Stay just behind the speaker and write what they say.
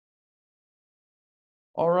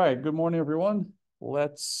All right, good morning, everyone.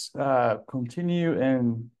 Let's continue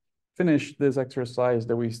and finish this exercise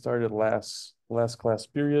that we started last class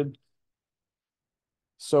period.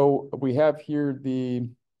 So we have here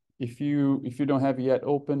if you don't have it yet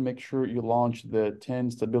open, make sure you launch the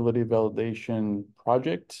 10 stability validation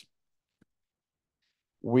project.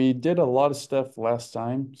 We did a lot of stuff last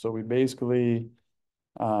time, so we basically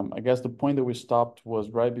I guess the point that we stopped was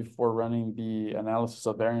right before running the analysis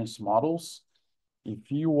of variance models.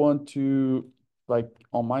 If you want to, like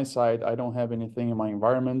on my side, I don't have anything in my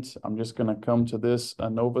environment. I'm just gonna come to this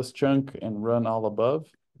ANOVAs chunk and run all above.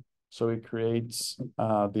 So it creates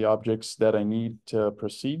the objects that I need to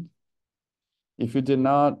proceed. If you did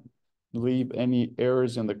not leave any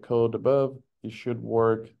errors in the code above, it should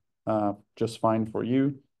work just fine for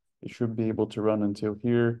you. It should be able to run until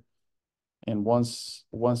here. And once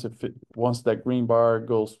that green bar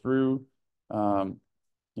goes through, um,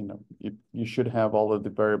 you should have all of the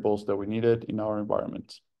variables that we needed in our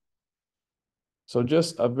environment. So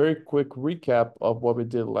just a very quick recap of what we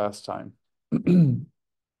did last time.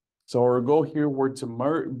 So our goal here were to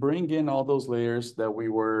bring in all those layers that we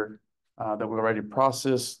already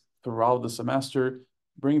processed throughout the semester,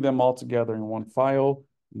 bring them all together in one file,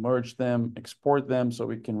 merge them, export them so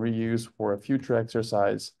we can reuse for a future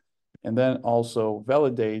exercise, and then also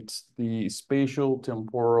validate the spatial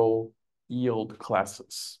temporal yield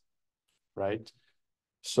classes, right?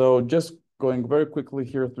 So just going very quickly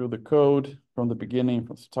here through the code from the beginning,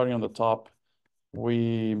 from starting on the top,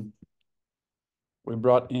 we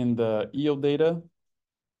brought in the yield data.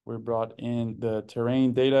 We brought in the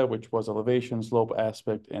terrain data, which was elevation, slope,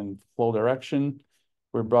 aspect, and flow direction.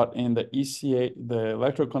 We brought in the ECA, the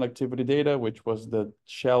electroconductivity data, which was the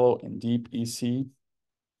shallow and deep EC.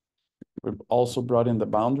 We've also brought in the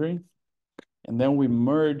boundary. And then we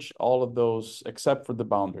merged all of those except for the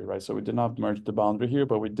boundary, right? So we did not merge the boundary here,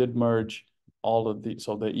 but we did merge all of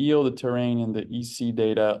so the yield, the terrain, and the EC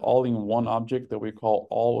data all in one object that we call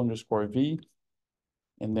all_v.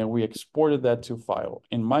 And then we exported that to file.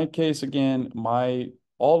 In my case, again,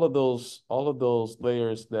 all of those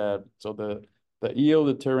layers the yield,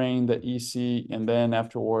 the terrain, the EC, and then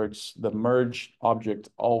afterwards the merged object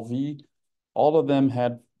all_v, all of them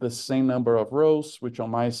had the same number of rows, which on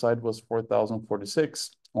my side was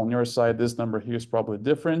 4,046. On your side, this number here is probably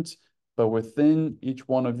different, but within each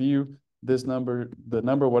one of you, this number, the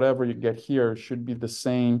number whatever you get here should be the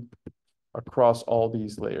same across all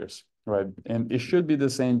these layers, right? And it should be the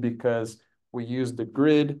same because we use the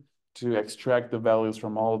grid to extract the values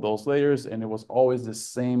from all of those layers, and it was always the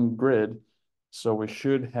same grid. So we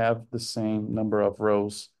should have the same number of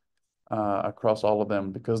rows across all of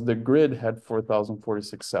them because the grid had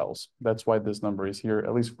 4,046 cells. That's why this number is here,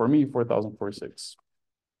 at least for me, 4,046.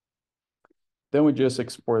 Then we just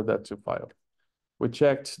exported that to file. We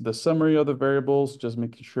checked the summary of the variables, just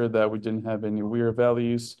making sure that we didn't have any weird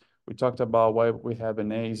values. We talked about why we have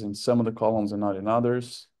an A's in some of the columns and not in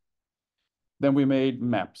others. Then we made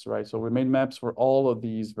maps, right? So we made maps for all of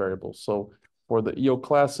these variables. So for the EO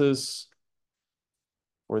classes,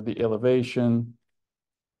 for the elevation,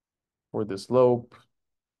 for the slope,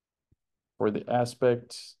 for the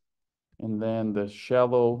aspect, and then the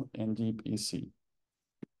shallow and deep EC.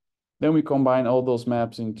 Then we combine all those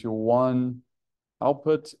maps into one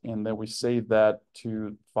output, and then we save that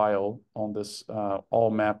to file on this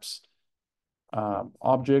all maps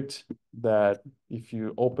object that if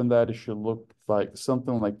you open that, it should look like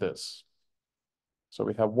something like this. So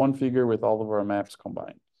we have one figure with all of our maps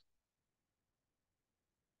combined.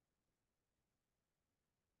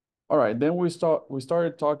 All right, then we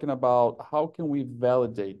started talking about how can we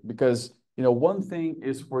validate, because one thing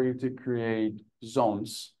is for you to create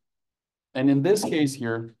zones. And in this case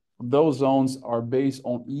here, those zones are based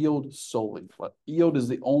on yield solely. Yield is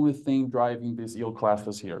the only thing driving these yield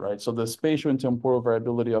classes here, right? So the spatial and temporal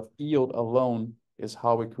variability of yield alone is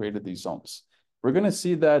how we created these zones. We're going to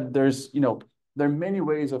see that there are many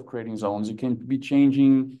ways of creating zones. You can be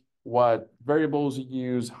changing what variables you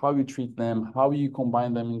use, how you treat them, how you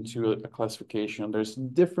combine them into a classification. There's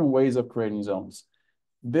different ways of creating zones.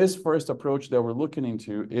 This first approach that we're looking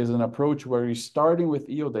into is an approach where you're starting with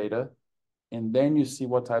yield data, and then you see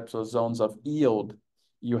what types of zones of yield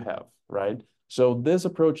you have, right? So this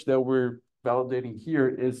approach that we're validating here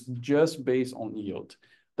is just based on yield.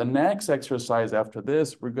 The next exercise after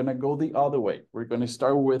this, we're going to go the other way. We're going to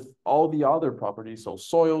start with all the other properties, so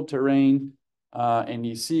soil, terrain, and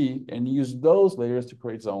EC, and use those layers to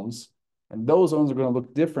create zones. And those zones are going to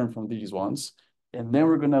look different from these ones. And then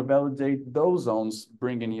we're going to validate those zones,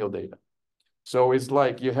 bring in yield data. So it's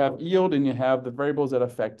like you have yield and you have the variables that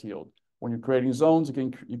affect yield. When you're creating zones,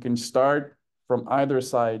 you can start from either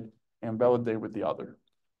side and validate with the other.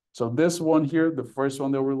 So this one here, the first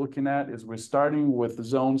one that we're looking at is we're starting with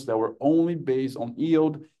zones that were only based on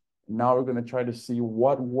yield. Now we're going to try to see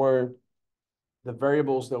what were the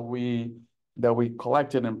variables that we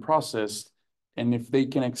collected and processed, and if they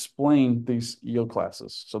can explain these yield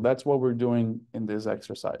classes. So that's what we're doing in this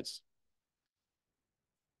exercise.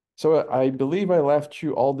 So I believe I left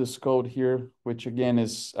you all this code here, which again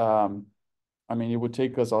is, I mean, it would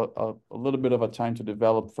take us a little bit of a time to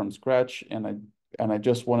develop from scratch, and I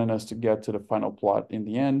just wanted us to get to the final plot in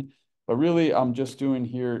the end. But really, I'm just doing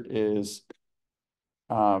here is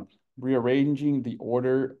rearranging the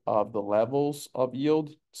order of the levels of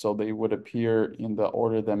yield, so they would appear in the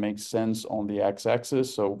order that makes sense on the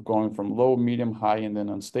x-axis. So going from low, medium, high, and then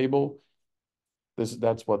unstable.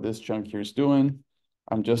 That's what this chunk here is doing.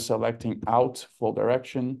 I'm just selecting out flow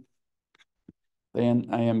direction. Then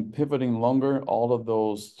I am pivoting longer all of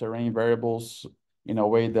those terrain variables in a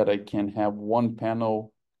way that I can have one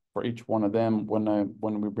panel for each one of them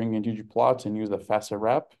when we bring in ggplot and use a faster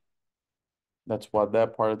wrap. That's what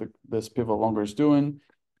that part of this pivot longer is doing.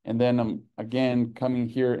 And then I'm again coming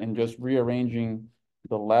here and just rearranging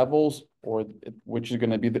the levels, which is going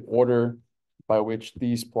to be the order by which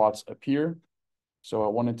these plots appear. So I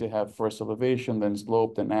wanted to have first elevation, then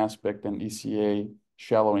slope, then aspect, then ECA,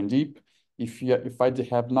 shallow and deep. If I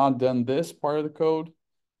have not done this part of the code,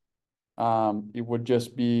 it would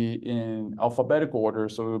just be in alphabetical order.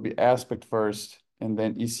 So it would be aspect first, and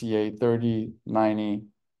then ECA 30, 90,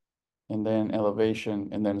 and then elevation,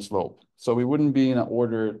 and then slope. So we wouldn't be in an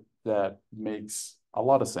order that makes a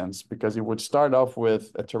lot of sense, because it would start off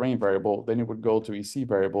with a terrain variable, then it would go to EC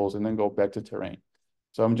variables, and then go back to terrain.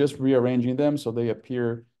 So I'm just rearranging them so they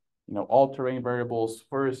appear, all terrain variables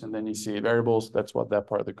first, and then ECA variables. That's what that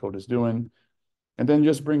part of the code is doing. And then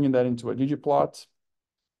just bringing that into a ggplot,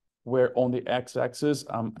 where on the x-axis,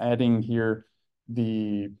 I'm adding here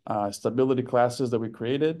the stability classes that we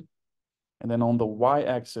created. And then on the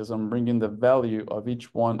y-axis, I'm bringing the value of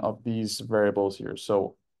each one of these variables here.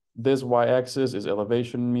 So this y-axis is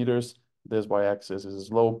elevation meters, this y-axis is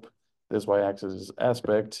slope, this y-axis is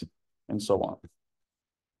aspect, and so on.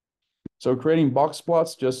 So creating box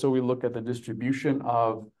plots, just so we look at the distribution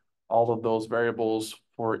of all of those variables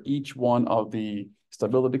for each one of the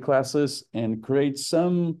stability classes, and create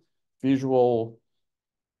some visual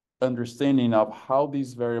understanding of how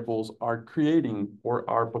these variables are creating or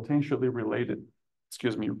are potentially related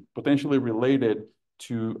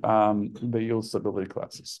to the yield stability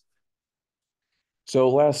classes. So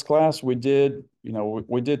last class we did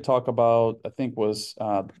talk about, I think was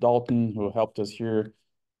Dalton who helped us here.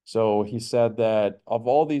 So he said that of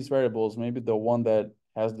all these variables, maybe the one that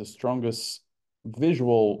has the strongest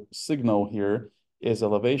visual signal here is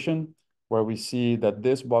elevation, where we see that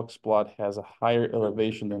this box plot has a higher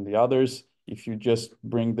elevation than the others. If you just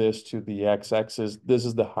bring this to the x-axis, this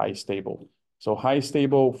is the high stable. So high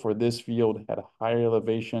stable for this field had a higher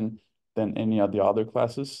elevation than any of the other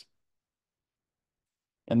classes.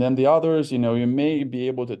 And then the others, you may be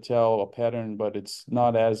able to tell a pattern, but it's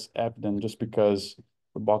not as evident just because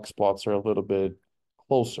the box plots are a little bit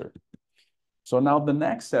closer. So now the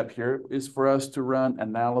next step here is for us to run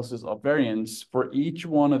analysis of variance for each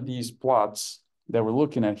one of these plots that we're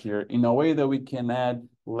looking at here in a way that we can add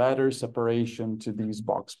ladder separation to these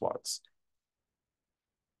box plots.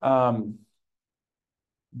 Doug,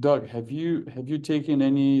 have you taken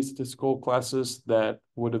any statistical classes that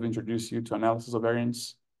would have introduced you to analysis of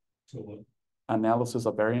variance? Analysis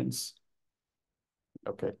of variance?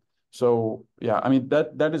 Okay. So yeah, I mean,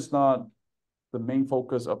 that is not the main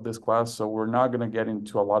focus of this class, so we're not going to get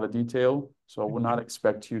into a lot of detail. So I will not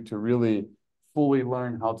expect you to really fully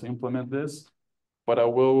learn how to implement this, but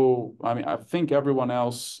I think everyone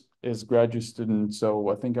else is graduate students, so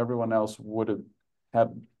I think everyone else would have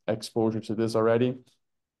had exposure to this already.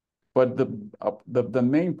 But the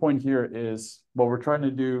main point here is what we're trying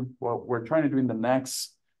to do in the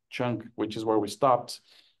next chunk, which is where we stopped,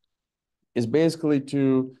 is basically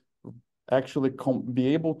to actually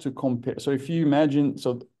be able to compare. So if you imagine,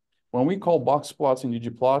 when we call box plots in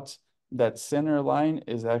ggplot, that center line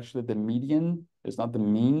is actually the median. It's not the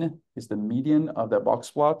mean, it's the median of that box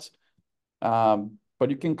plot. But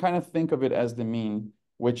you can kind of think of it as the mean,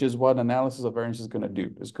 which is what analysis of variance is going to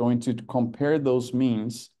do. It's going to compare those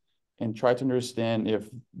means and try to understand if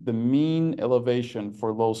the mean elevation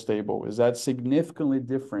for low stable, is that significantly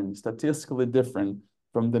different, statistically different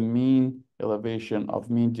from the mean elevation of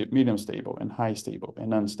medium stable and high stable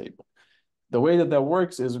and unstable. The way that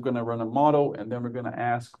works is we're going to run a model, and then we're going to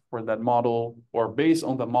ask for that model, or based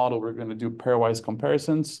on the model, we're going to do pairwise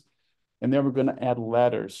comparisons. And then we're going to add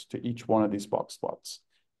letters to each one of these box plots.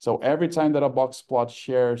 So every time that a box plot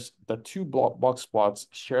shares, the two box plots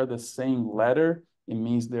share the same letter, it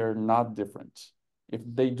means they're not different. If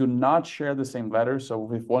they do not share the same letter,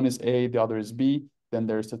 so if one is A, the other is B, then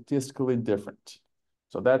they're statistically different.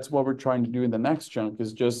 So that's what we're trying to do in the next chunk,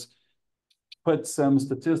 is just put some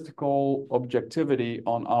statistical objectivity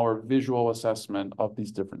on our visual assessment of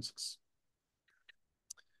these differences.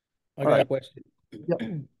 I All got a right. question. Yep.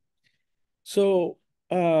 So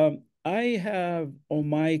I have on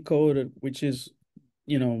my code, which is,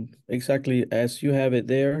 exactly as you have it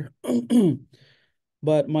there,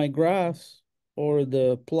 but my graphs or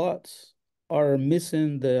the plots are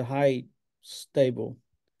missing the height stable.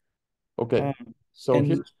 Okay. Um, So and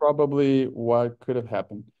here's probably what could have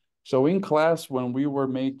happened. So in class, when we were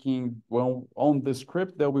on the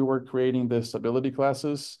script that we were creating the stability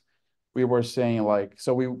classes, we were saying like,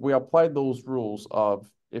 so we applied those rules of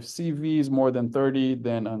if CV is more than 30,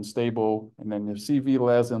 then unstable. And then if CV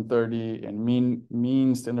less than 30 and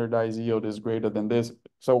mean standardized yield is greater than this.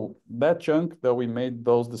 So that chunk that we made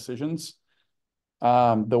those decisions,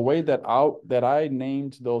 the way that I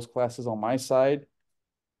named those classes on my side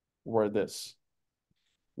were this.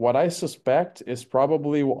 What I suspect is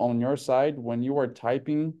probably on your side, when you are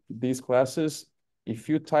typing these classes, if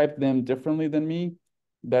you type them differently than me,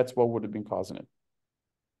 that's what would have been causing it.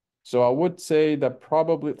 So I would say that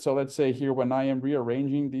probably, so let's say here, when I am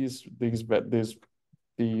rearranging the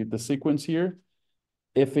sequence here,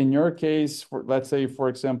 if in your case, let's say, for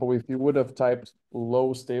example, if you would have typed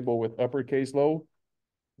low stable with uppercase low,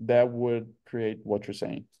 that would create what you're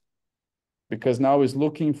saying. Because now it's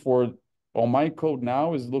looking for, on my code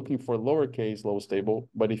now is looking for lowercase low stable,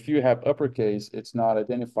 but if you have uppercase, it's not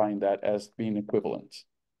identifying that as being equivalent.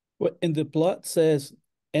 what in the plot says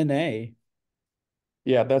NA.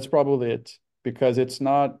 Yeah, that's probably it, because it's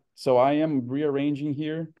not, so I am rearranging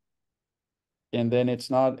here, and then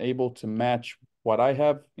it's not able to match what I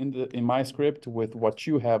have in my script with what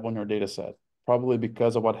you have on your data set, probably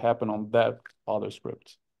because of what happened on that other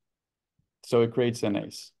script. So it creates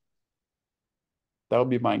NAs. That would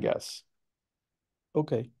be my guess.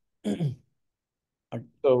 Okay.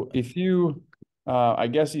 So if you, I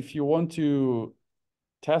guess if you want to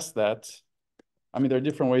test that, I mean, there are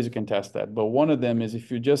different ways you can test that, but one of them is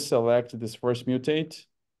if you just select this first mutate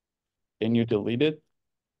and you delete it,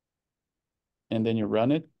 and then you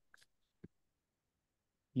run it,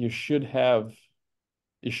 you should have,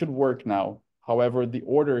 it should work now. However, the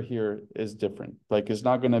order here is different. Like it's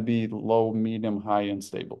not going to be low, medium, high, and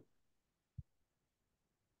stable.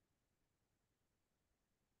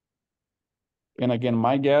 And again,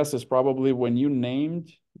 my guess is probably when you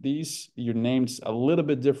named these, you named a little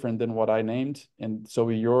bit different than what I named. And so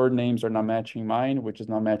your names are not matching mine, which is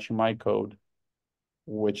not matching my code,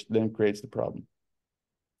 which then creates the problem.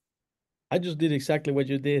 I just did exactly what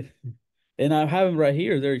you did. And I have them right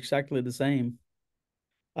here. They're exactly the same.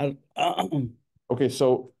 I, Okay,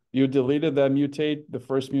 so you deleted that mutate, the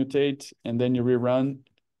first mutate, and then you rerun,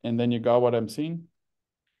 and then you got what I'm seeing?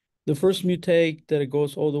 the first mutate that it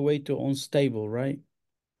goes all the way to unstable, right?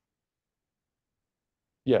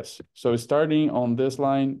 Yes. So starting on this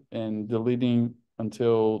line and deleting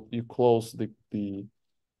until you close the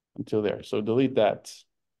until there. So delete that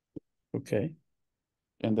Okay.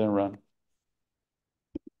 and then run.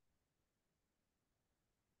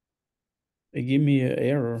 They give me an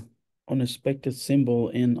error, unexpected symbol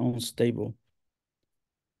in unstable.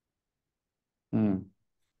 Hmm.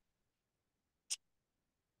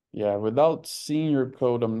 Yeah, without seeing your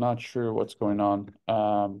code, I'm not sure what's going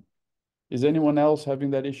on. Is anyone else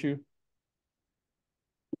having that issue?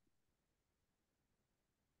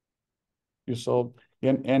 You solved.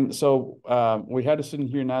 And so we had a student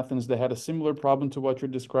here in Athens that had a similar problem to what you're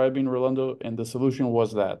describing, Rolando, and the solution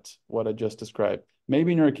was that, what I just described.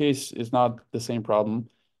 Maybe in your case, it's not the same problem,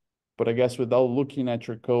 but I guess without looking at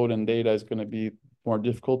your code and data, it's going to be more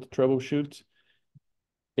difficult to troubleshoot.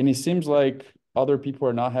 And it seems like other people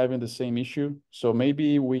are not having the same issue. So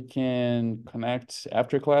maybe we can connect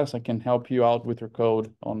after class. I can help you out with your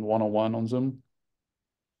code on one-on-one on Zoom.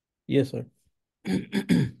 Yes, sir.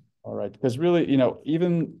 All right. Because really,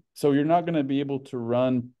 even so, you're not going to be able to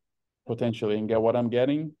run potentially and get what I'm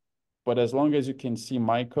getting. But as long as you can see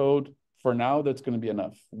my code, for now, that's going to be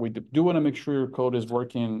enough. We do want to make sure your code is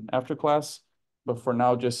working after class, but for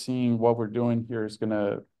now, just seeing what we're doing here is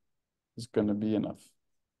gonna be enough.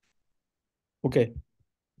 Okay.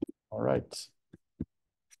 All right.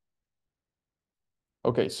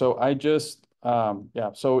 Okay, so I just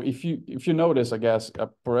yeah. So if you notice, I guess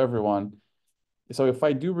for everyone, so if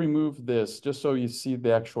I do remove this, just so you see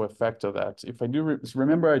the actual effect of that, if I do,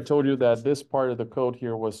 remember I told you that this part of the code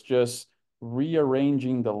here was just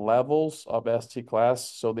rearranging the levels of ST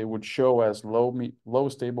class so they would show as low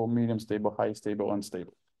stable, medium stable, high stable,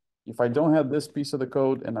 unstable. If I don't have this piece of the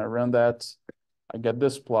code and I run that, I get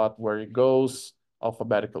this plot where it goes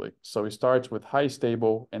alphabetically. So it starts with high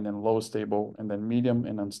stable and then low stable and then medium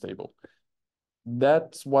and unstable.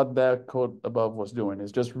 That's what that code above was doing,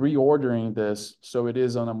 is just reordering this so it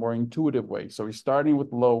is on a more intuitive way. So we're starting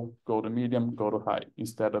with low, go to medium, go to high,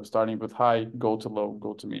 instead of starting with high, go to low,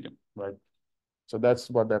 go to medium, right? So that's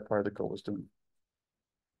what that part of the code was doing.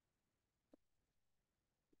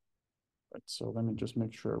 Right, so let me just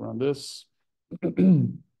make sure I run this.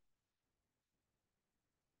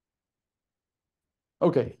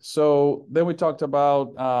 Okay, so then we talked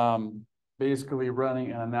about basically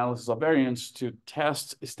running an analysis of variance to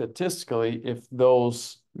test statistically if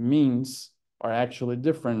those means are actually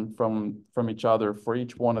different from each other for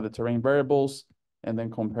each one of the terrain variables, and then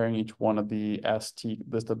comparing each one of the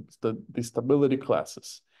the stability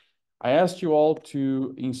classes. I asked you all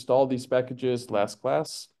to install these packages last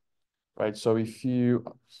class, right? So if you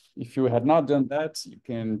had not done that, you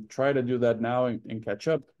can try to do that now and catch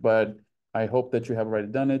up, but I hope that you have already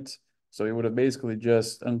done it. So you would have basically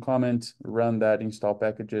just uncomment, run that install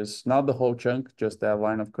packages, not the whole chunk, just that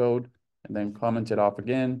line of code, and then comment it off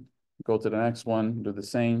again, go to the next one, do the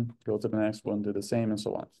same, go to the next one, do the same, and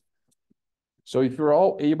so on. So if you're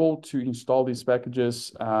all able to install these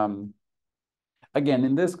packages, again,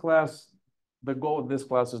 in this class, the goal of this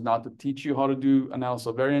class is not to teach you how to do analysis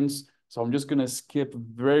of variance. So I'm just going to skip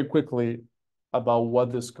very quickly about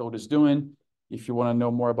what this code is doing. If you want to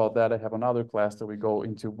know more about that, I have another class that we go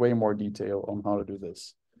into way more detail on how to do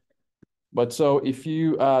this. But so if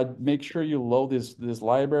you make sure you load these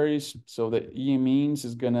libraries, so the e-means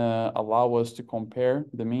is going to allow us to compare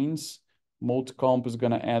the means. Multicomp is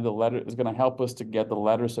going to add the letter, is going to help us to get the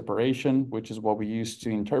letter separation, which is what we use to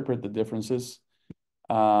interpret the differences.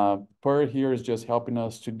 Per here is just helping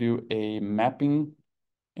us to do a mapping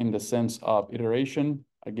in the sense of iteration.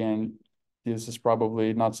 Again, this is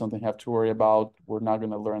probably not something you have to worry about. We're not going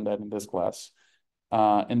to learn that in this class.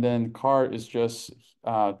 And then car is just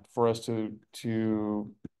for us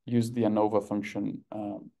to use the ANOVA function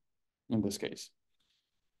in this case.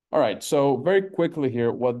 All right, so very quickly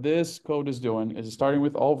here, what this code is doing is starting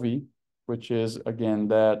with all V, which is, again,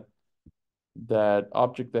 that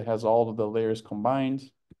object that has all of the layers combined.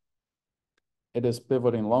 It is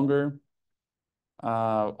pivoting longer.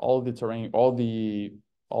 All the terrain, all the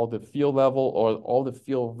field level or all the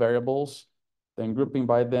field variables, then grouping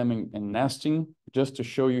by them and nesting, just to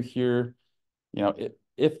show you here, you know,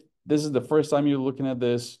 if this is the first time you're looking at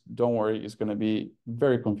this, don't worry, it's going to be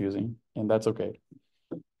very confusing, and that's okay.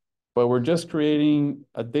 But we're just creating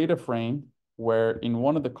a data frame where in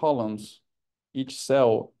one of the columns, each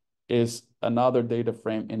cell is another data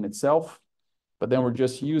frame in itself. But then we're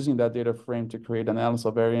just using that data frame to create analysis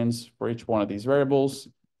of variance for each one of these variables,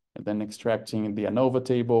 and then extracting the ANOVA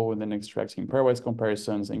table, and then extracting pairwise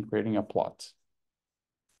comparisons and creating a plot.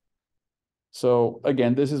 So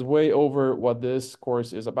again, this is way over what this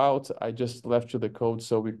course is about. I just left you the code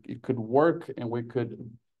so it could work and we could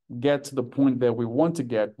get to the point that we want to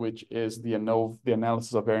get, which is the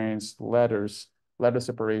analysis of variance letter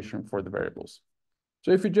separation for the variables.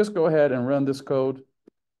 So if you just go ahead and run this code,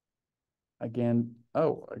 again,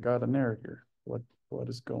 oh, I got an error here. What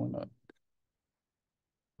is going on?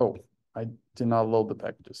 Oh, I did not load the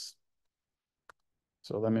packages.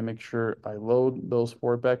 So let me make sure I load those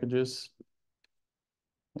 4 packages.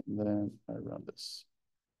 And then I run this.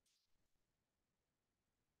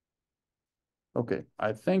 Okay,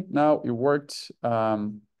 I think now it worked.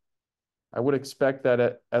 I would expect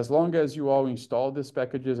that as long as you all install these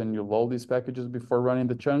packages and you load these packages before running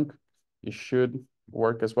the chunk, it should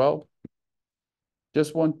work as well.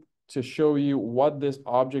 Just want to show you what this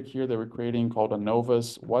object here that we're creating called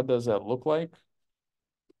ANOVAs, what does that look like?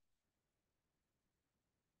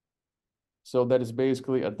 So that is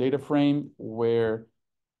basically a data frame where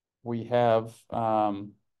we have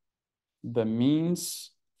the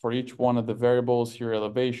means for each one of the variables here,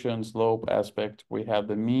 elevation, slope, aspect. We have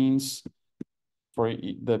the means for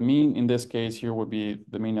the mean in this case here would be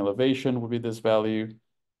the mean elevation would be this value.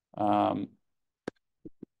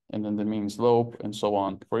 And then the mean slope and so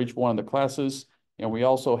on for each one of the classes. And we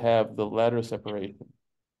also have the letter separation.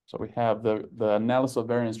 So we have the analysis of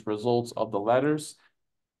variance results of the letters.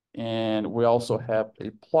 And we also have a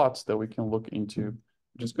plot that we can look into,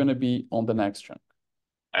 which is going to be on the next chunk.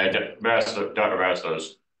 Hey, Dr. Vastos.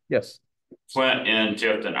 Yes. Flint and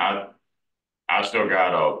Tifton, I still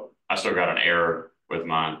got I still got an error with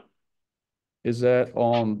mine. Is that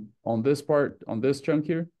on this part, on this chunk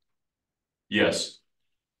here? Yes.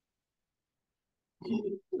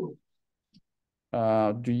 Do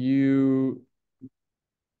you,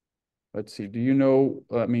 let's see, do you know,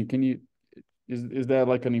 I mean, is that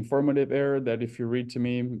like an informative error that if you read to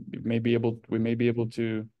me, we may be able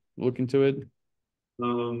to look into it?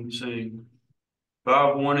 See.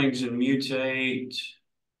 Five warnings and mutate.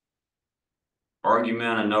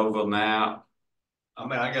 Argument ANOVA map. I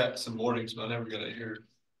mean, I got some warnings, but I never got a error.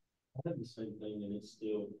 I had the same thing and it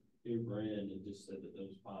ran and just said that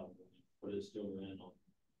those five, but it still ran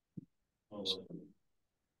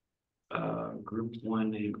on. Group one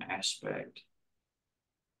name aspect.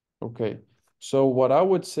 Okay, so what I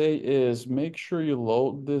would say is make sure you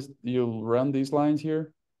load this, you run these lines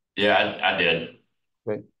here. Yeah, I did.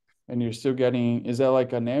 Okay. And you're still getting, is that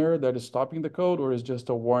like an error that is stopping the code, or is just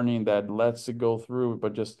a warning that lets it go through,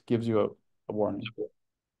 but just gives you a warning?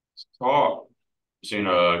 Caught,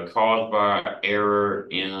 caused by error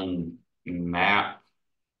in map.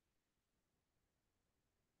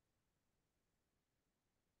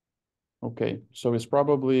 Okay, so it's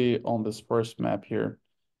probably on this first map here.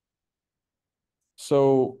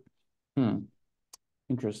 So,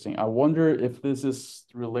 interesting. I wonder if this is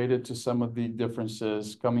related to some of the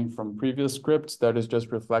differences coming from previous scripts that is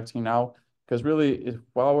just reflecting now. Because really, if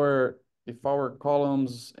our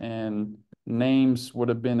columns and names would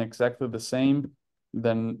have been exactly the same,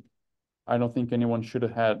 then I don't think anyone should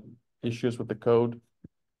have had issues with the code.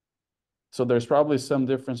 So there's probably some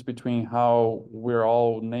difference between how we're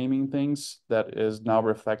all naming things that is now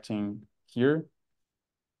reflecting here.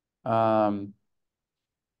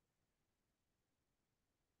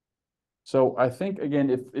 So I think, again,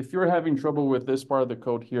 if you're having trouble with this part of the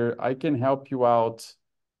code here, I can help you out,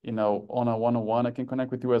 on a one-on-one. I can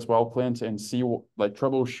connect with you as well, Clint, and see, like,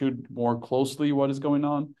 troubleshoot more closely what is going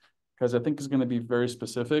on, because I think it's going to be very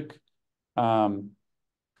specific. But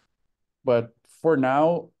for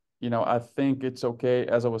now, I think it's okay.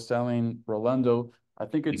 As I was telling Rolando, I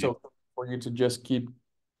think it's okay for you to just keep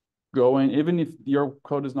going. Even if your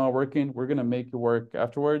code is not working, we're going to make it work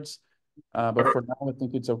afterwards. But for now, I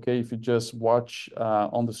think it's okay if you just watch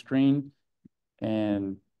on the screen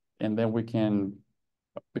and then we can,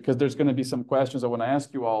 because there's going to be some questions I want to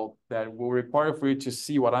ask you all that will require for you to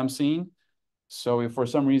see what I'm seeing. So if for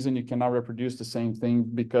some reason you cannot reproduce the same thing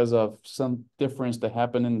because of some difference that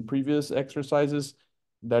happened in previous exercises,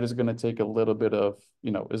 that is going to take a little bit of,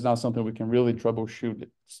 it's not something we can really troubleshoot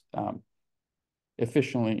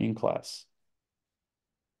efficiently in class.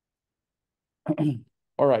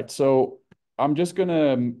 All right, so I'm just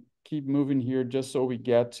gonna keep moving here just so we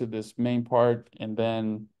get to this main part, and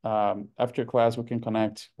then after class we can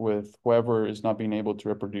connect with whoever is not being able to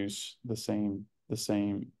reproduce the same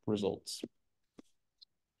results.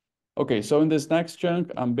 Okay, so in this next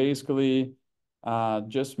chunk, I'm basically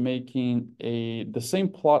just making the same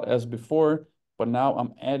plot as before, but now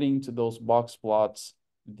I'm adding to those box plots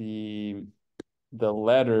the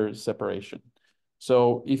letter separation.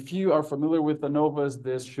 So if you are familiar with ANOVAs,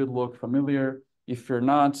 this should look familiar. If you're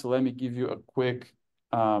not, let me give you a quick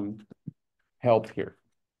help here.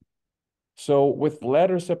 So with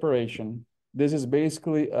letter separation, this is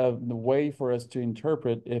basically the way for us to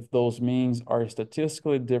interpret if those means are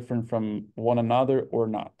statistically different from one another or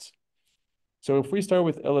not. So if we start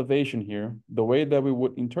with elevation here, the way that we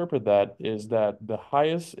would interpret that is that the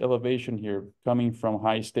highest elevation here coming from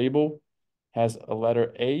high stable has a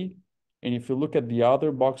letter A. And if you look at the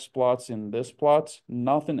other box plots in this plot,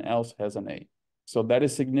 nothing else has an A. So that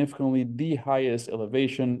is significantly the highest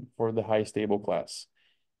elevation for the high stable class.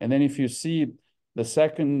 And then if you see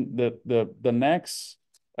the next,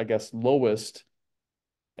 I guess, lowest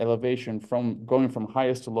elevation from going from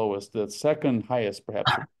highest to lowest, the second highest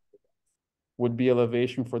perhaps would be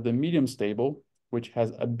elevation for the medium stable, which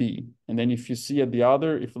has a B. And then if you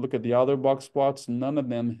look at the other box plots, none of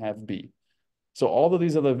them have B. So all of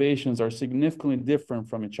these elevations are significantly different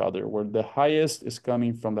from each other, where the highest is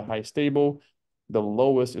coming from the high stable, the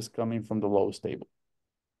lowest is coming from the low stable,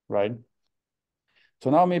 right? So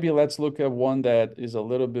now maybe let's look at one that is a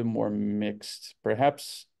little bit more mixed.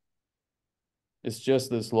 Perhaps it's just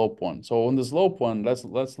the slope one. So on the slope one, let's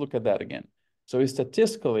look at that again. So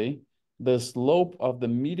statistically, the slope of the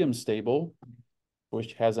medium stable,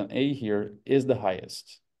 which has an A here, is the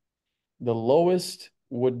highest. The lowest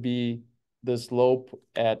would be the slope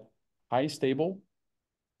at high stable,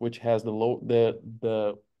 which has which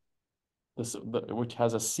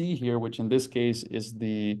has a C here, which in this case is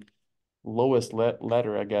the lowest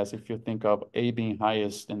letter, I guess, if you think of A being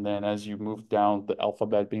highest, and then as you move down, the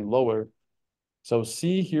alphabet being lower. So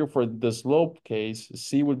C here for the slope case,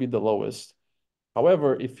 C would be the lowest.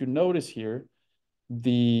 However, if you notice here,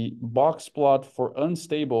 the box plot for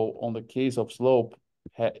unstable on the case of slope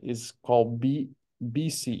is called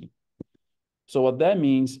BC. So what that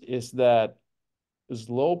means is that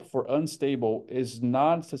slope for unstable is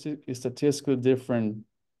not statistically different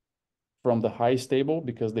from the high stable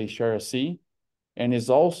because they share a C, and is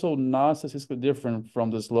also not statistically different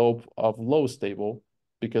from the slope of low stable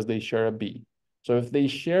because they share a B. So if they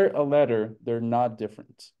share a letter, they're not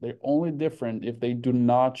different. They're only different if they do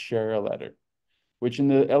not share a letter, which in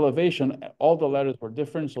the elevation, all the letters were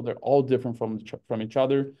different, so they're all different from each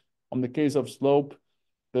other. On the case of slope,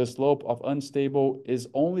 the slope of unstable is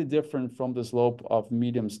only different from the slope of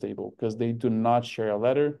medium stable because they do not share a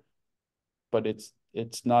letter, but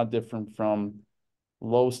it's not different from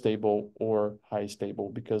low stable or high stable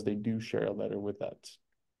because they do share a letter with that.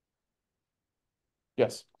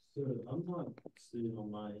 Yes. So I'm not seeing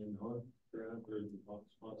on my end art graph or the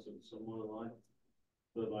box plots are somewhat alike,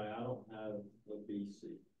 but like I don't have a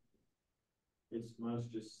BC. It's mine's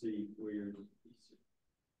just C where yours is BC.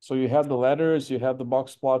 So you have the letters, you have the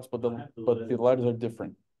box plots, but the letters are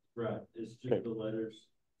different. Right, it's just Okay. the letters.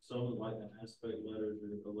 Some of like the aspect letters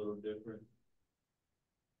are a little different.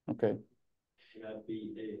 Okay. You have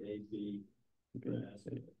BAAB for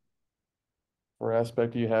aspect. For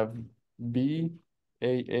aspect, you have BAAB.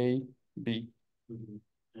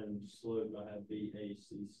 And slope I have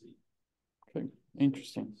BACC. Okay,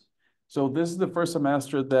 interesting. So this is the first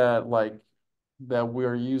semester that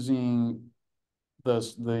we're using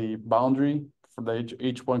the boundary for the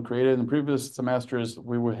each one created. In previous semesters,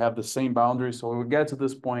 we would have the same boundary. So we would get to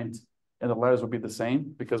this point and the letters would be the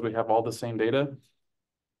same because we have all the same data.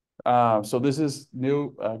 So this is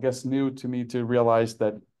new, I guess new to me to realize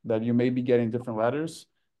that you may be getting different letters.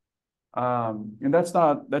 And that's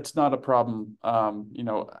not a problem. You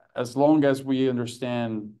know, as long as we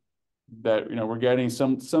understand that, you know, we're getting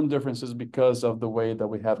some differences because of the way that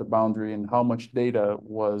we have the boundary and how much data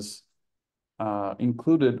was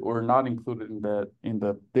included or not included in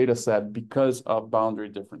the data set because of boundary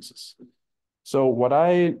differences. So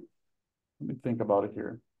let me think about it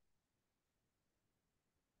here.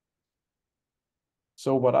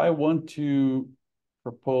 So what I want to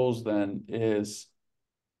propose then is,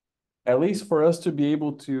 at least for us to be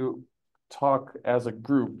able to talk as a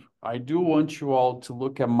group, I do want you all to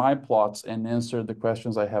look at my plots and answer the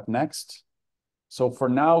questions I have next. So for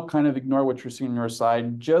now, kind of ignore what you're seeing on your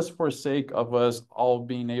side, just for sake of us all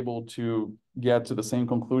being able to get to the same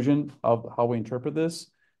conclusion of how we interpret this.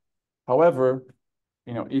 However,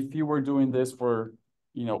 you know, if you were doing this for,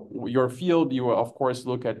 you know, your field, you will of course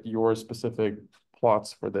look at your specific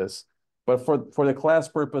plots for this. But for the class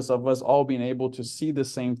purpose of us all being able to see the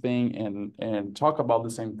same thing and talk about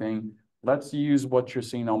the same thing, let's use what you're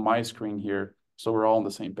seeing on my screen here so we're all on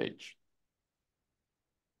the same page.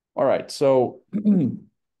 All right, so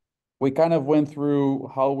we kind of went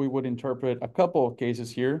through how we would interpret a couple of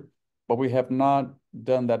cases here, but we have not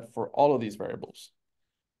done that for all of these variables.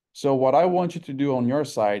 So what I want you to do on your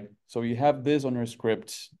side, so you have this on your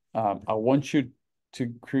script, I want you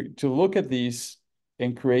to look at these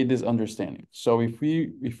and create this understanding. So if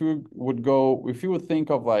you would think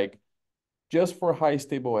of like, just for high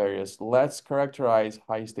stable areas, let's characterize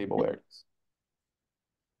high stable areas.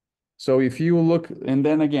 So if you look, and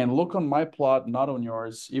then again, look on my plot, not on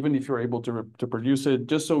yours, even if you're able to produce it,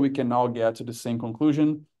 just so we can all get to the same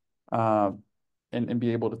conclusion and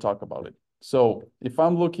be able to talk about it. So if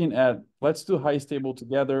I'm looking at, let's do high stable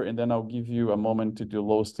together, and then I'll give you a moment to do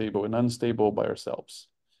low stable and unstable by ourselves.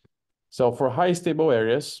 So for high stable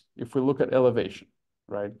areas, if we look at elevation,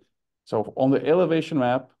 right? So on the elevation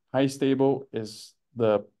map, high stable is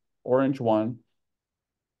the orange one.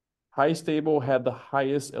 High stable had the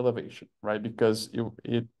highest elevation, right? Because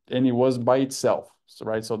it was by itself, so,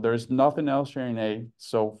 right? So there's nothing else sharing A.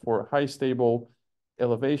 So for high stable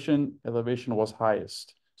elevation was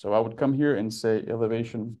highest. So I would come here and say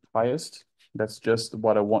elevation highest. That's just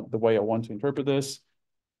what I want, the way I want to interpret this.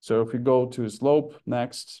 So if we go to slope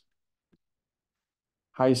next,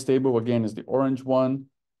 high stable again is the orange one.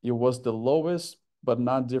 It was the lowest, but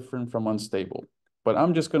not different from unstable. But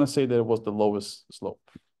I'm just gonna say that it was the lowest slope.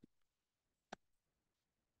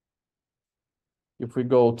 If we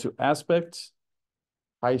go to aspect,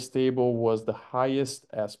 high stable was the highest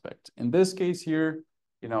aspect. In this case here,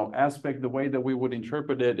 you know, aspect, the way that we would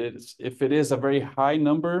interpret it is if it is a very high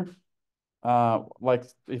number, like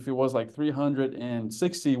if it was like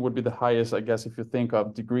 360 would be the highest, I guess, if you think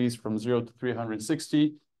of degrees from 0 to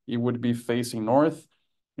 360, it would be facing north.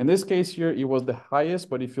 In this case here, it was the highest,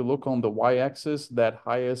 but if you look on the y-axis, that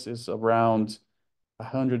highest is around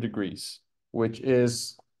 100 degrees, which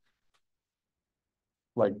is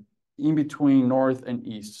like in between north and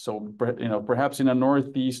east. So, perhaps in a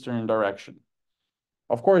northeastern direction.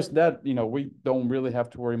 Of course, that, we don't really have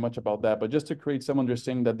to worry much about that, but just to create some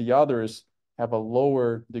understanding that the others have a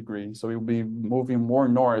lower degree. So it will be moving more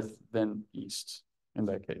north than east in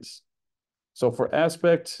that case. So for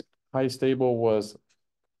aspect, high stable was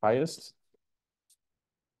highest.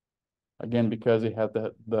 Again, because it had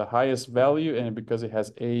the highest value and because it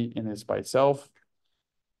has A in it by itself.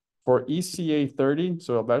 For ECA 30,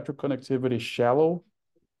 so electrical connectivity shallow.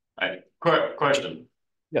 Hey, question.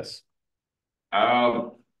 Yes.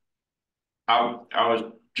 I was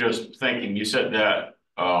just thinking, you said that,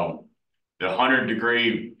 the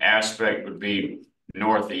 100-degree aspect would be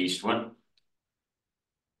northeast.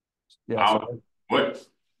 Yeah. So What,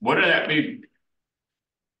 wouldn't that be?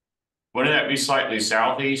 Wouldn't that be slightly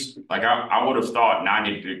southeast? Like I would have thought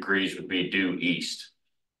 90 degrees would be due east.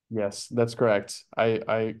 yes, that's correct.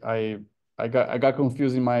 I got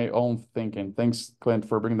confused in my own thinking. Thanks, Clint,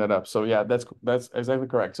 for bringing that up. So yeah, that's exactly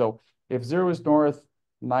correct. So if 0 is north,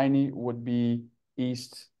 90 would be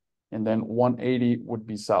east, and then 180 would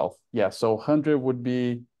be south. Yeah, so 100 would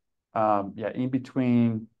be in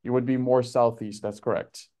between. It would be more southeast. That's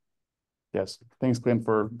correct. Yes. Thanks, Clint,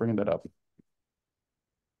 for bringing that up.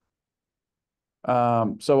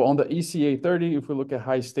 So on the ECA 30, if we look at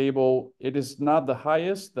high stable, it is not the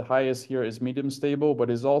highest. The highest here is medium stable, but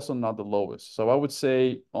is also not the lowest. So I would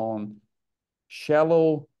say on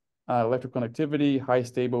shallow electric connectivity, high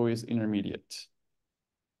stable is intermediate.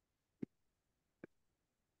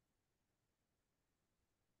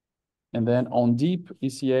 And then on deep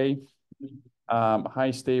ECA,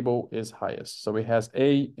 high stable is highest. So it has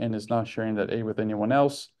A and is not sharing that A with anyone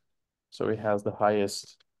else. So it has the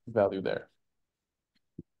highest value there.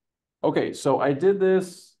 Okay, so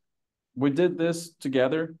we did this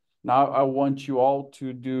together. Now I want you all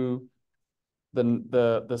to do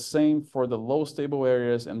the same for the low stable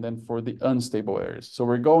areas and then for the unstable areas. So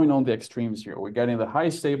we're going on the extremes here. We're getting the high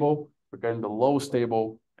stable, we're getting the low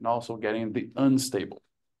stable, and also getting the unstable.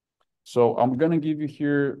 So I'm gonna give you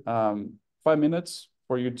here 5 minutes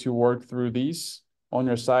for you to work through these on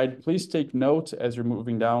your side. Please take note as you're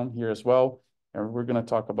moving down here as well. And we're gonna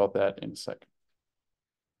talk about that in a second.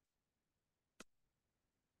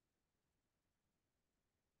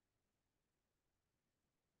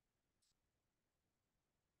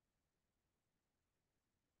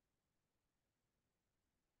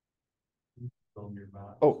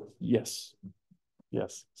 Oh, yes.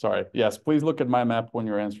 Yes, sorry. Yes, please look at my map when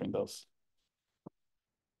you're answering those.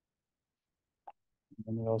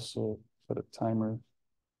 Let me also put a timer.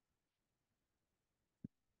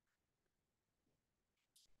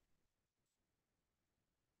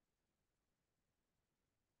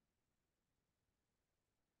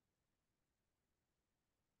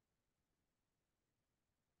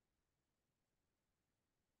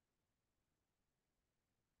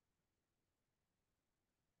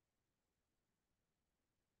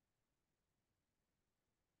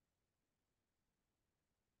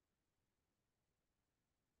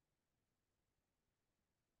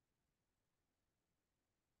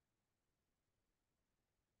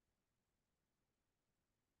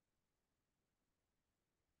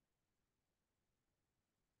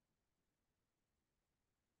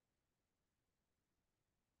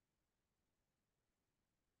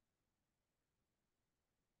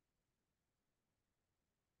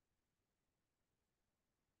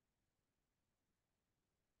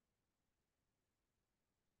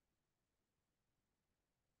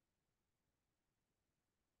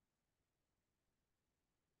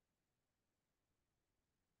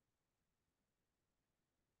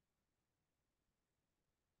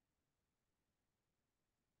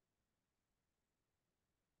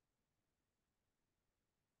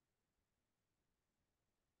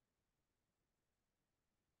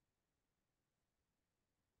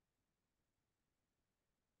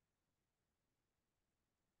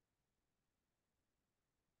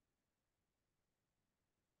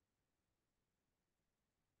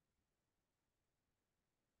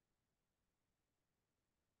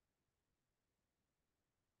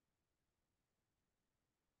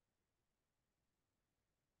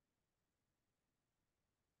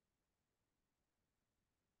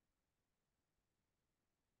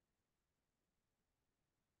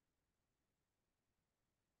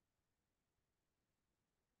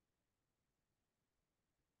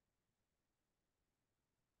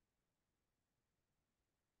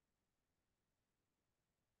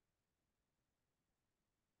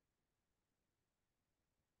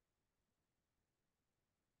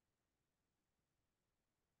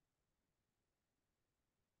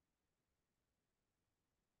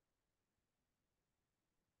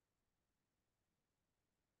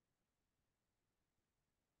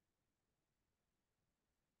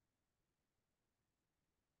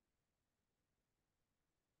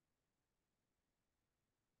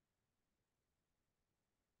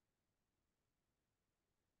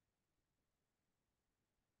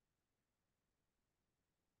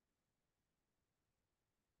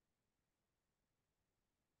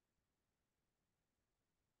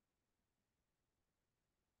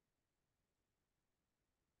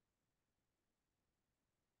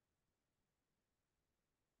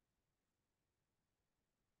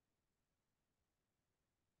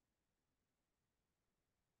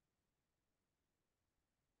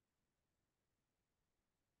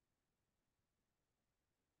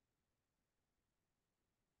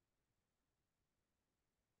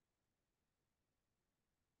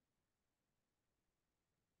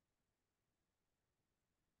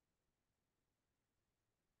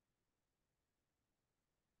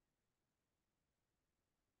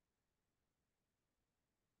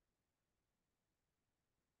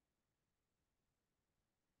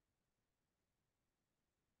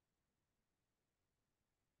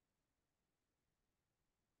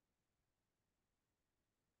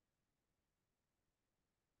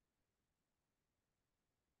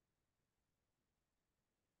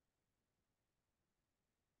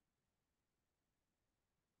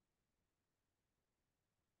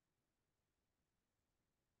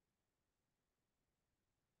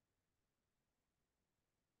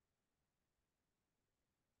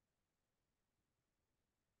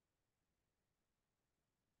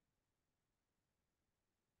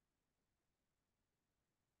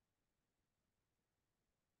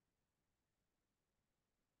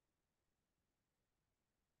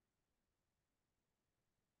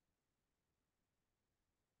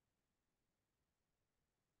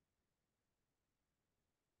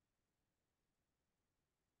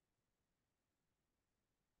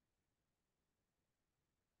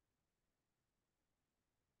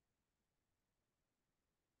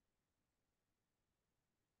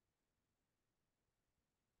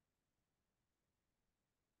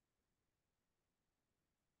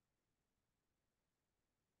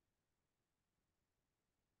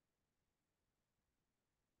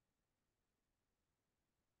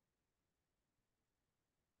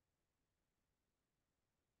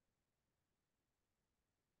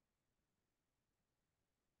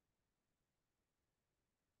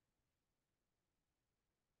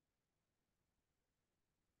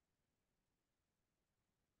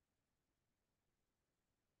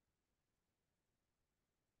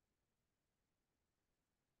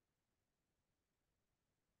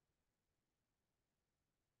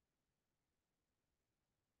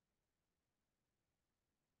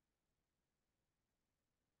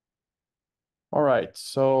 All right,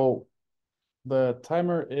 so the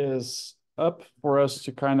timer is up for us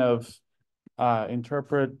to kind of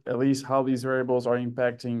interpret at least how these variables are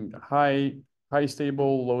impacting high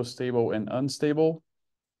stable, low stable, and unstable.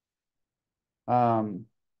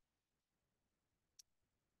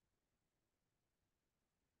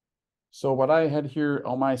 So what I had here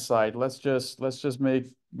on my side, let's just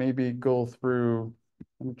maybe go through.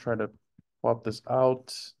 Let me try to plot this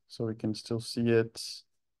out so we can still see it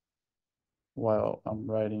while I'm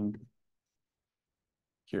writing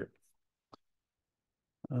here.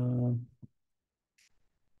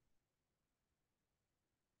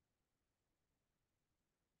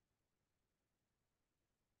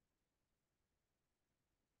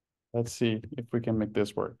 Let's see if we can make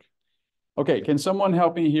this work. Okay, can someone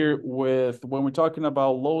help me here with when we're talking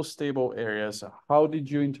about low stable areas, how did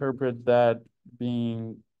you interpret that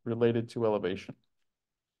being related to elevation?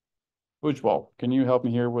 Ujwal, can you help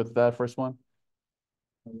me here with that first one?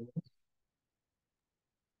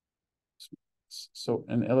 So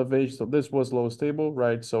an elevation, so this was low stable,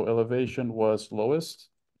 right? So elevation was lowest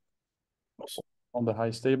on the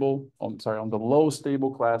high stable, on the low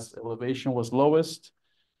stable class, elevation was lowest.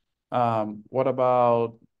 What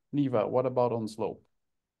about Neva? What about on slope?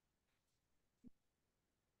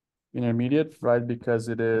 Intermediate, right? Because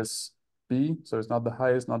it is B, so it's not the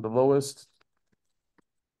highest, not the lowest.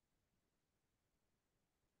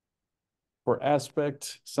 For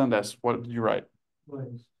aspect, Sandes, what did you write?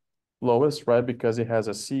 Lowest, right? Because it has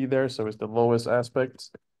a C there, so it's the lowest aspect.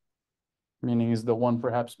 Meaning is the one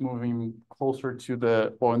perhaps moving closer to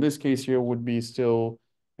the, well, in this case here would be still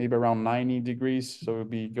maybe around 90 degrees, so it would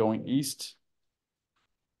be going east.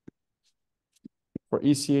 For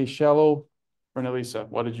ECA shallow, Fernelisa,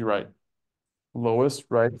 what did you write? Lowest,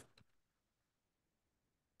 right?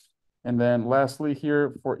 And then lastly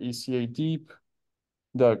here for ECA deep,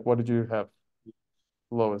 Doug, what did you have?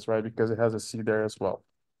 Lowest, right? Because it has a C there as well.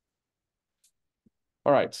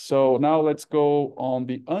 All right, so now let's go on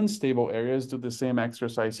the unstable areas, do the same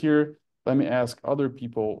exercise here. Let me ask other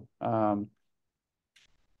people, close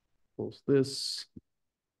this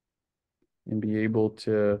and be able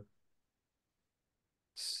to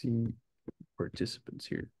see participants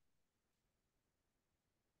here.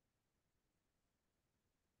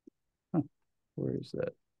 Huh, where is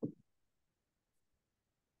that?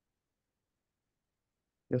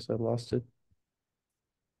 Guess I lost it.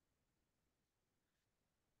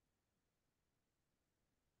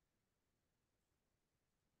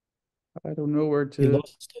 I don't know where to.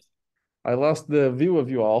 I lost the view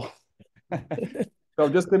of you all. So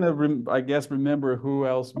I'm just gonna, I guess, remember who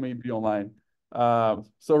else may be online.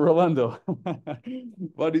 So Rolando,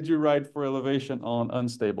 what did you write for elevation on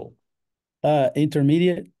unstable?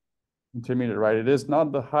 Intermediate. Intermediate, right? It is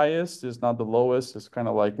not the highest, it's not the lowest. It's kind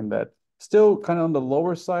of like in that, still kind of on the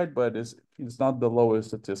lower side, but it's not the lowest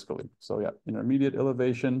statistically. So yeah, intermediate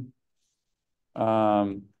elevation.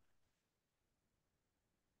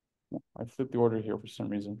 I flipped the order here for some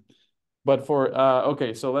reason. But for,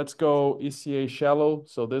 okay, so let's go ECA shallow.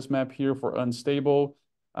 So this map here for unstable.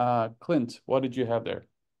 Clint, what did you have there?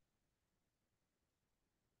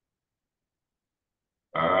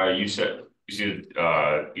 You said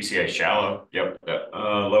ECA shallow. Yep.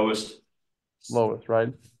 Lowest. Lowest,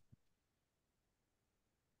 right?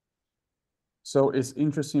 So it's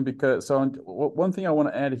interesting because, so one thing I want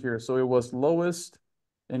to add here, so it was lowest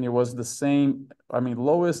and it was the same, I mean,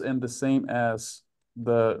 lowest and the same as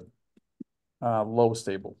the low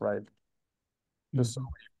stable, right? Just so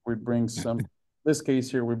we bring some, this case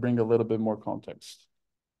here, we bring a little bit more context.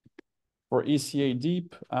 For ECA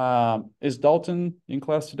deep, is Dalton in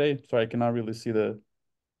class today? Sorry, I cannot really see the.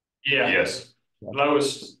 Yeah. Yes.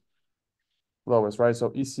 Lowest. Lowest, right?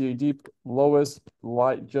 So ECA deep, lowest,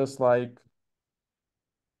 like just like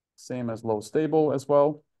same as low stable as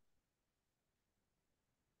well.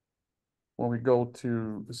 When we go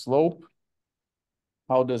to the slope,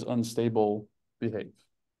 how does unstable behave?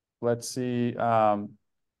 Let's see,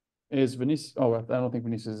 is Vinicius, oh, I don't think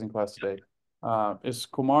Vinicius is in class today. Is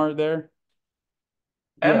Kumar there?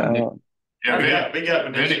 Yeah, we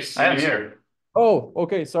got Vinicius. I'm here. Oh,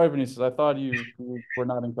 okay, sorry, Vinicius. I thought you were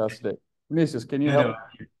not in class today. Vinicius, can you help?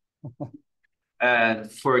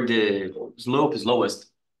 And for the slope is lowest.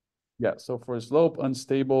 Yeah, so for slope,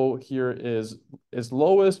 unstable here is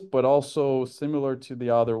lowest, but also similar to the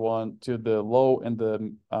other one, to the low and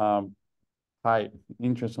the high,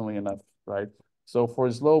 interestingly enough, right? So for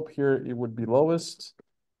slope here, it would be lowest,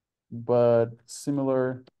 but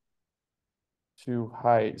similar to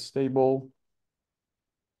high stable.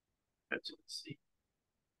 Let's see.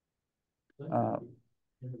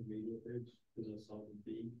 Intermediate ridge, because I saw the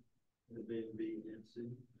B. and then B and C.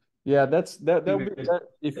 Yeah, that would be Because- that.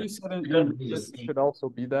 If you set it because in, B is it C. should also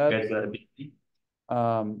be You that. guys got a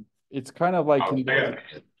B. It's kind of like Oh, in yeah.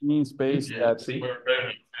 the mean space Yeah, that, C.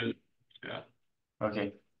 Yeah.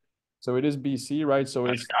 Okay. so it is BC, right? So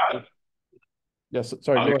it's, I, yes,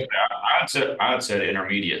 sorry, go ahead. I'd said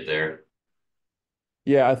intermediate there.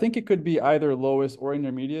 Yeah, I think it could be either lowest or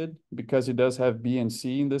intermediate because it does have B and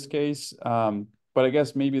C in this case. But I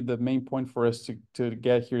guess maybe the main point for us to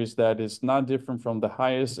get here is that it's not different from the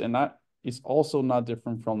highest and it's also not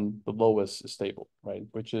different from the lowest stable, right?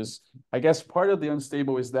 Which is, I guess part of the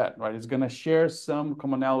unstable is that, right? It's gonna share some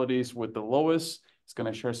commonalities with the lowest. It's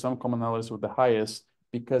gonna share some commonalities with the highest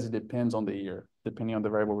because it depends on the year, depending on the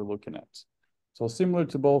variable we're looking at. So similar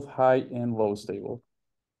to both high and low stable.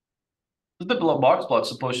 Is the box plot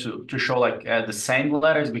supposed to show like the same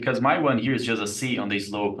letters? Because my one here is just a C on the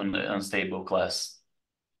slope and the unstable class.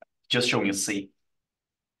 Just showing a C.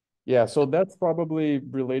 Yeah, so that's probably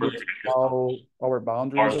related to how our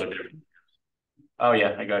boundaries Ours are. are different. Oh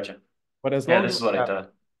yeah, I gotcha. But as Yeah, long this as, is what I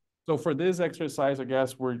thought. so for this exercise, I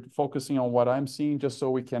guess we're focusing on what I'm seeing just so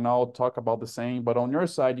we can all talk about the same, but on your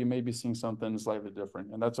side, you may be seeing something slightly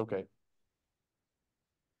different, and that's okay.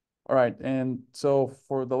 All right, and so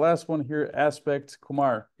for the last one here, aspect,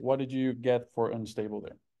 Kumar, what did you get for unstable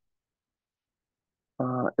there?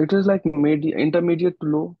 It is like intermediate to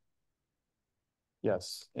low.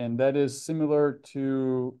 Yes, and that is similar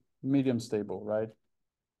to medium stable, right?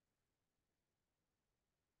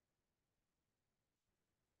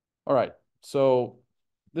 All right, so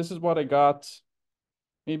this is what I got.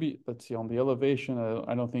 Maybe, let's see, on the elevation,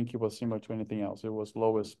 I don't think it was similar to anything else. It was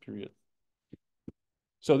lowest period.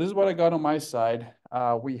 So this is what I got on my side.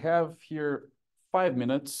 We have here 5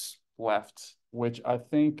 minutes left, which I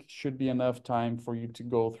think should be enough time for you to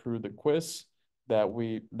go through the quiz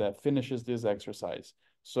that finishes this exercise.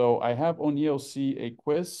 So I have on ELC a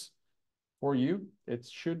quiz for you. It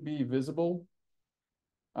should be visible.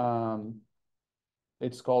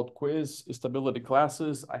 It's called Quiz Stability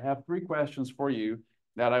Classes. I have 3 questions for you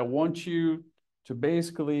that I want you to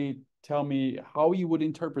basically tell me how you would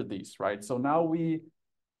interpret these, right? So now we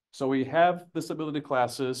have the stability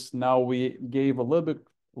classes. Now we gave a little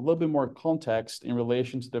bit more context in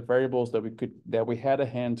relation to the variables that we had a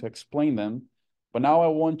hand to explain them. But now I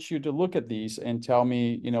want you to look at these and tell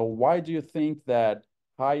me, why do you think that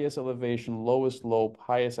highest elevation, lowest slope,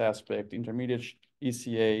 highest aspect, intermediate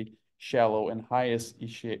ECA, shallow, and highest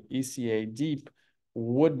ECA deep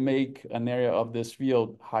would make an area of this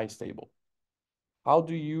field high stable? How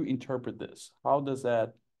do you interpret this? How does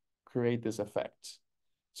that create this effect?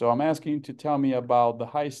 So I'm asking you to tell me about the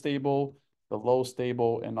high stable, the low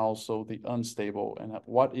stable, and also the unstable, and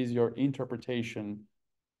what is your interpretation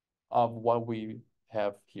of what we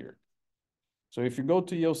have here? So if you go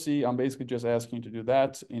to ELC, I'm basically just asking you to do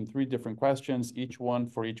that in 3 different questions, each one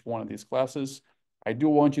for each one of these classes. I do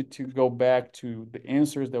want you to go back to the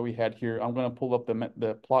answers that we had here. I'm going to pull up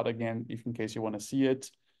the plot again, if in case you want to see it.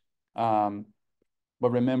 But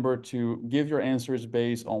remember to give your answers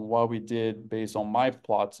based on what we did, based on my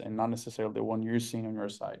plots, and not necessarily the one you're seeing on your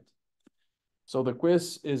side. So the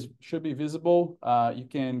quiz should be visible. You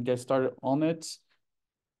can get started on it.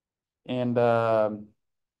 And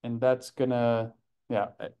that's gonna, yeah,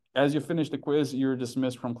 as you finish the quiz, you're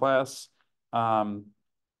dismissed from class. And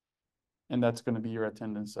that's gonna be your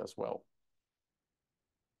attendance as well.